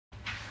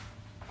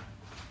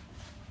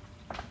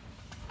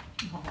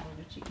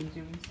chickens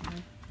are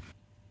recently.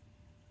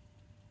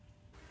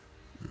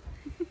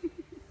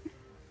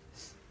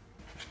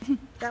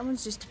 That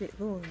one's just a bit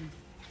boring.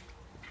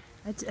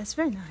 That's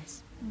very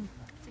nice. Mm.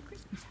 It's a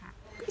Christmas hat.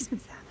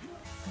 Christmas hat.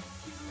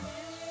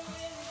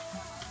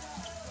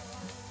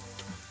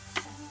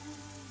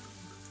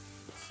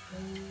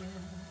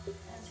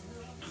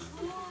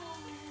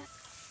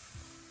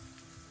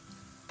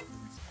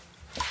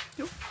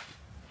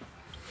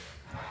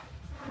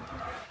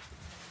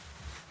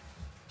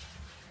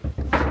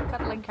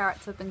 Cuddle and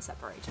carrots have been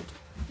separated.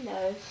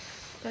 No,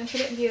 don't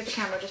put it in view of the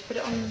camera, just put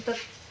it on the...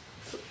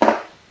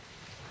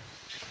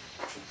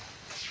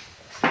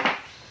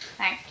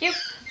 Thank you.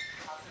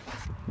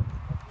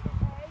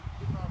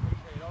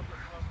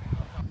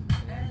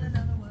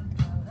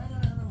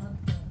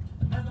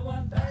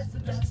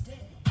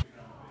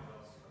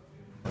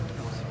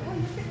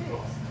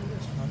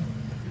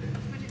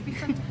 Would it be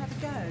fun to have a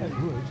go? It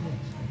would, yes.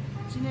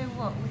 Do you know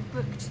what? We've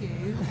booked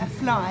you a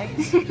flight,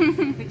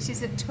 which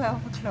is at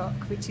 12 o'clock,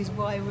 which is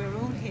why we're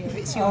all here.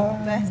 It's your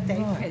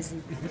birthday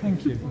present.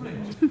 Thank you.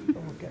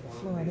 I'll get to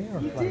fly an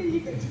aeroplane. You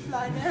get to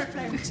fly an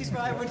aeroplane, which is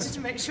why I wanted to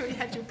make sure you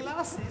had your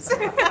glasses.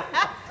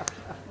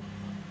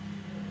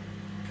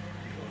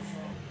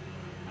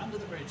 Under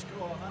the bridge,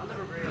 go on, under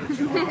the bridge.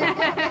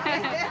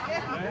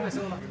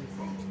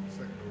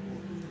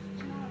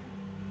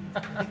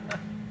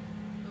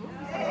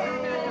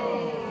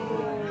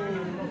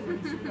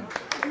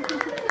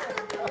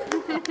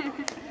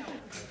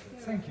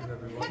 Thank you,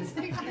 everyone.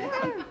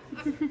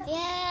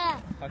 Yeah.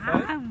 High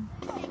five.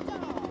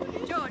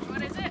 George,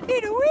 what is it?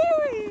 In a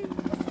wee-wee.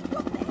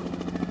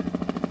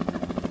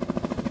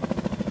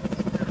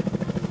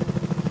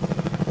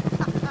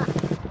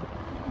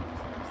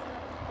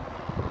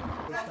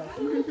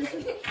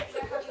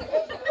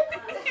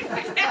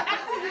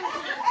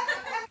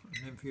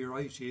 And then for your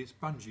 80th,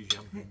 bungee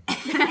jumping.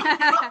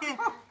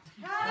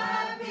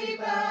 Happy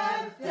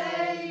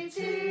birthday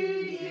to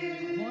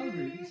you. Am I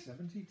really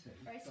 72?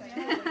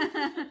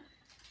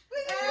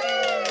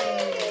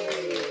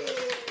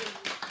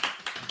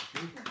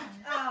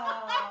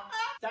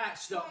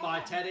 That's not my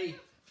teddy.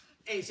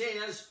 His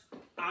ears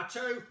are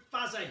too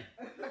fuzzy.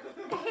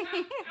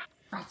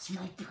 That's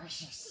my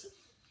precious.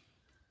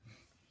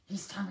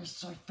 His tummy's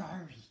so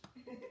furry.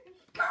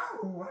 Go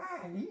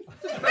away.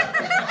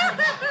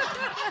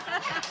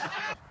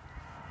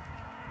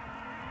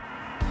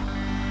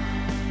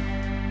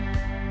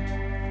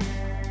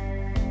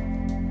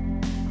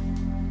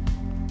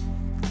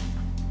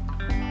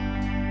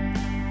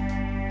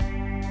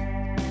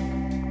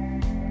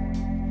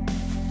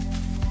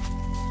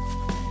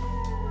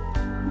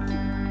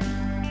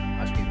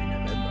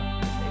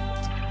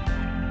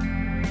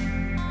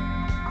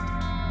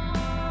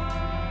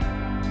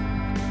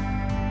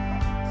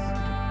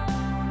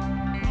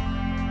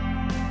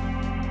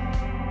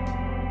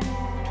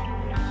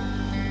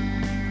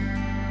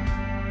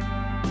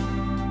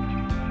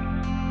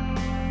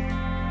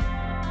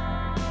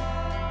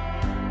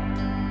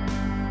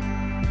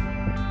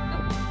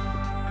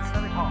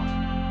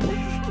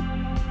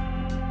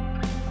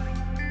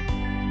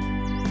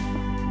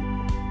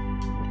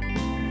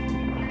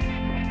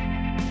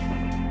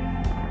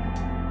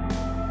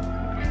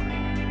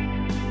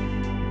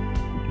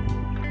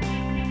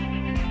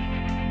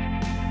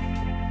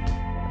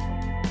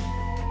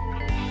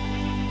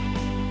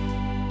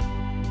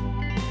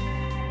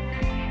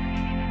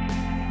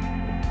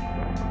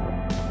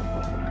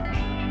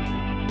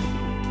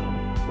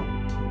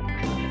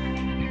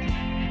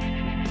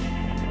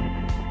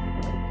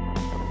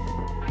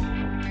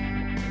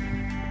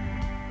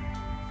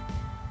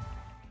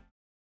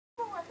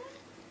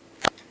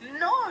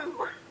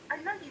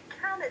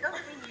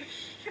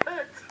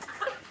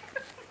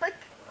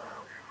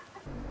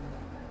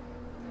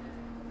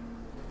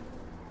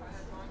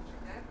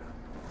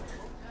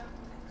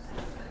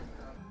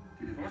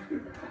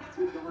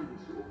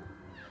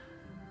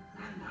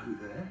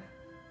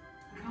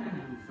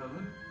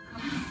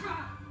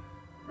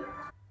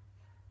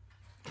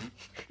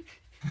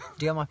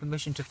 Do you have my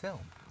permission to film?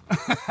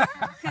 Well,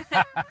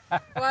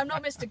 I'm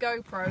not Mr.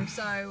 GoPro,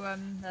 so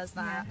there's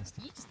that.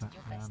 You just did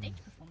your first stage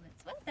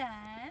performance. Well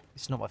done.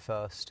 It's not my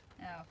first.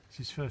 Oh, It's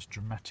his first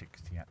dramatic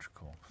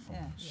theatrical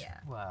performance. yeah.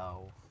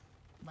 Well,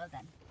 Well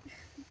done.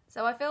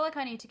 So I feel like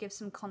I need to give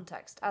some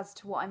context as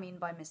to what I mean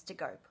by Mr.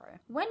 GoPro.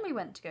 When we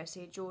went to go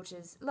see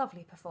George's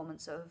lovely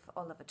performance of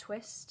Oliver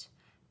Twist,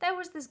 there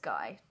was this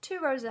guy 2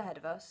 rows ahead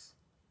of us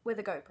with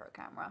a GoPro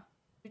camera.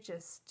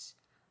 Just...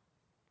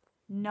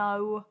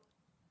 no.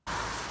 I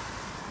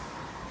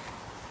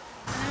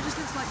know it just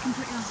looks like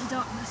completely utter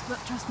darkness,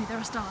 but trust me, there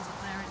are stars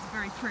up there and it's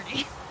very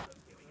pretty.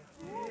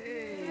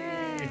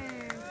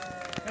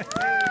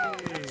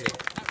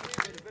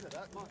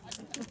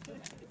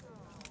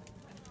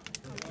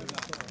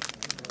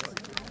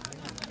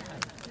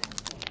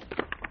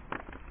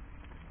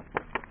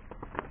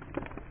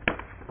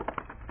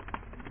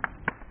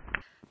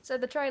 So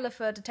the trailer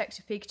for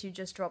Detective Pikachu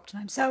just dropped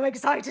and I'm so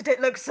excited,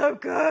 it looks so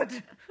good!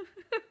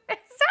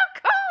 It's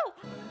so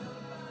cool!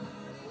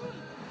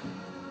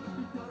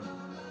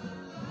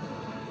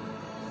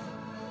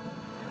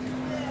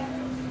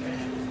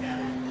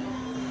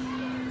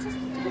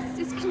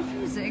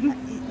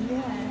 chatting.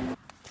 Yeah.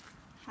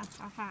 Ha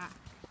ha ha.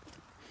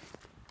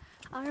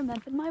 I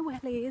remembered my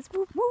wellies.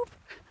 Whoop whoop.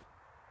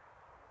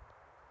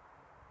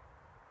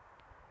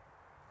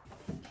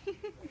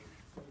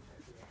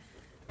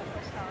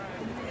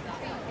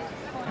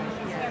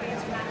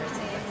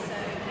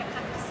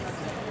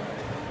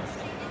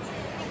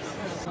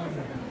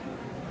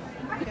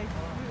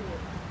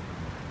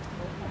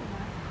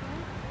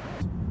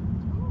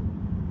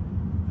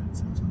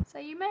 So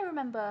you may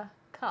remember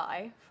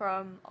Kai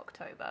from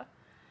October.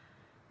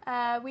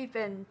 We've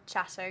been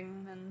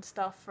chatting and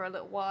stuff for a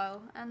little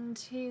while, and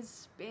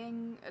he's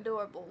being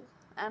adorable.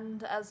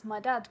 And as my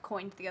dad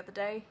coined the other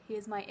day, he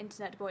is my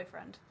internet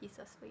boyfriend. He's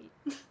so sweet.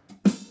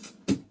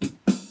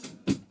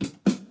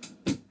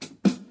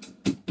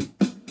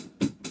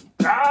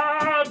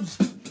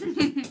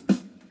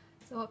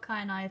 So what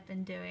Kai and I have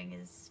been doing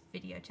is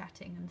video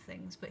chatting and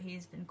things, but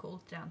he's been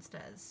called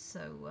downstairs,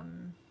 so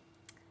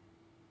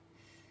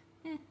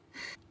yeah.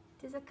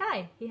 Tis a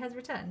Kai, he has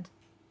returned.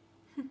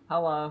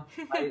 Hello,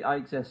 I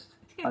exist,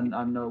 and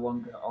I'm no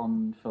longer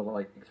on for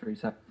like 3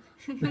 seconds.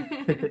 Come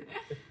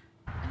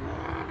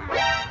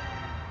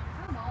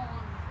on.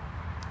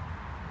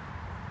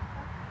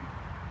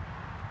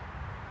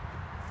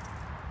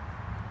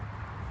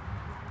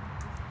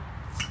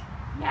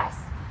 Yes!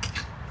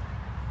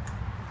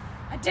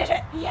 I did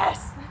it!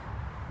 Yes!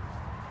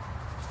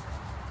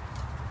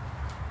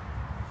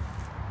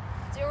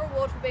 It's your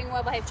reward for being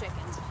well-behaved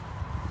chickens.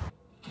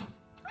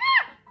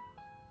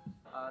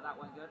 That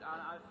went good,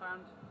 and I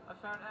found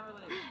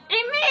Emily.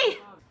 In me!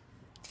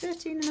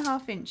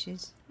 13.5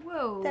 inches.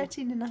 Whoa.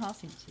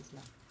 13.5 inches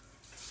long.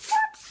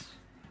 What?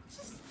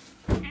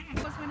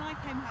 Because when I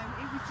came home,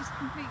 it was just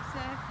complete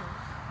circle.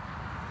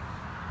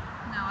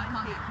 No, I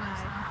can't get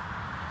close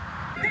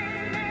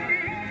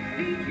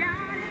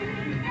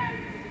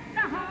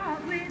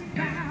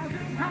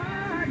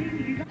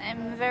enough.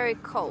 I'm very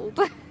cold.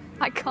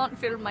 I can't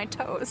feel my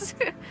toes.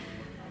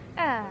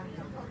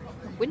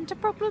 Winter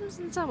problems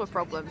and summer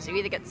problems. You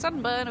either get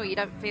sunburn or you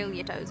don't feel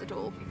your toes at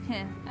all.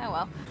 Yeah, oh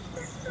well.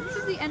 This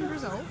is the end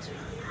result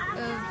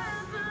of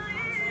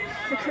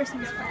the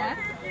Christmas fair.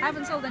 I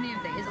haven't sold any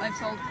of these. I've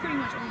sold pretty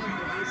much all of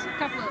these, a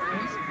couple of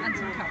those, and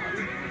some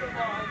carrots.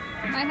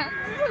 My hands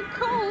are so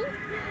cold.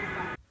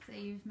 So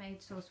you've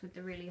made sauce with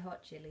the really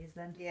hot chilies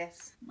then?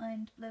 Yes.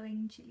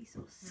 Mind-blowing chili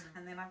sauce.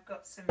 And then I've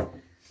got some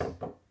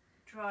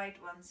dried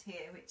ones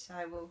here, which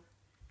I will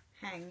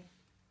hang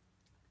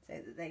so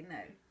that they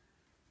know.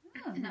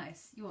 Oh,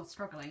 nice. You're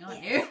struggling,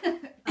 aren't you?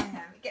 I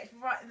am. It gets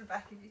right in the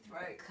back of your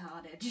throat.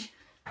 Carnage.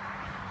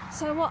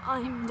 So what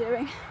I'm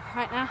doing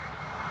right now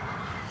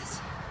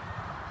is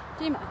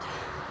demurred.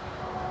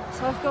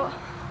 So I've got...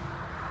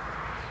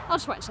 I'll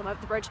just wait until I'm over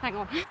the bridge, hang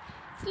on.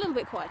 It's a little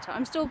bit quieter.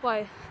 I'm still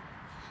by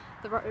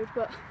the road,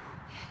 but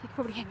you can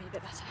probably hear me a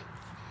bit better.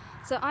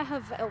 So I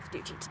have elf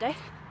duty today,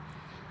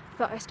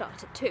 but I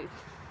start at 2.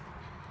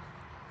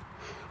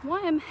 Why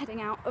I'm heading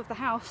out of the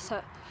house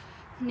at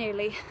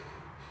nearly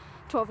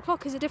 12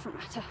 o'clock is a different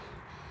matter,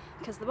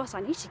 because the bus I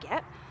need to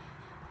get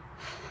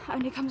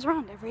only comes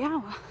around every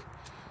hour.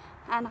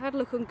 And I had a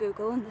look on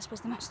Google and this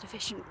was the most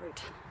efficient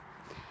route.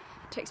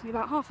 It takes me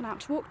about half an hour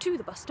to walk to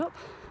the bus stop,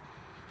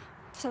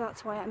 so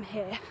that's why I'm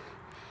here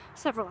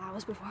several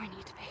hours before I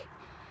need to be.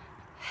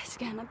 It's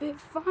getting a bit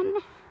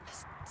fun.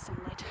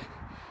 Sunlight.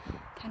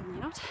 Can you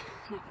not?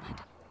 Never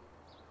mind.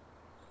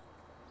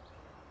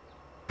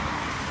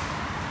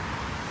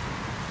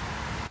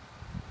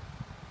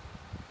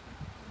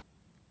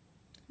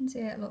 I can see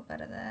it a lot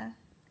better there.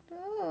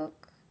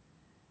 Look,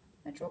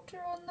 I dropped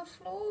her on the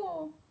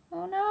floor.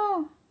 Oh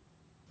no.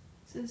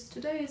 This is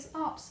today's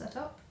art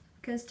setup,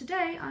 because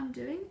today I'm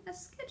doing a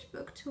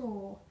sketchbook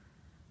tour.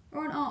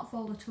 Or an art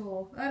folder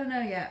tour. I don't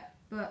know yet,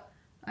 but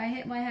I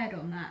hit my head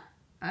on that.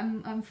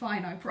 I'm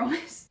fine, I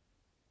promise.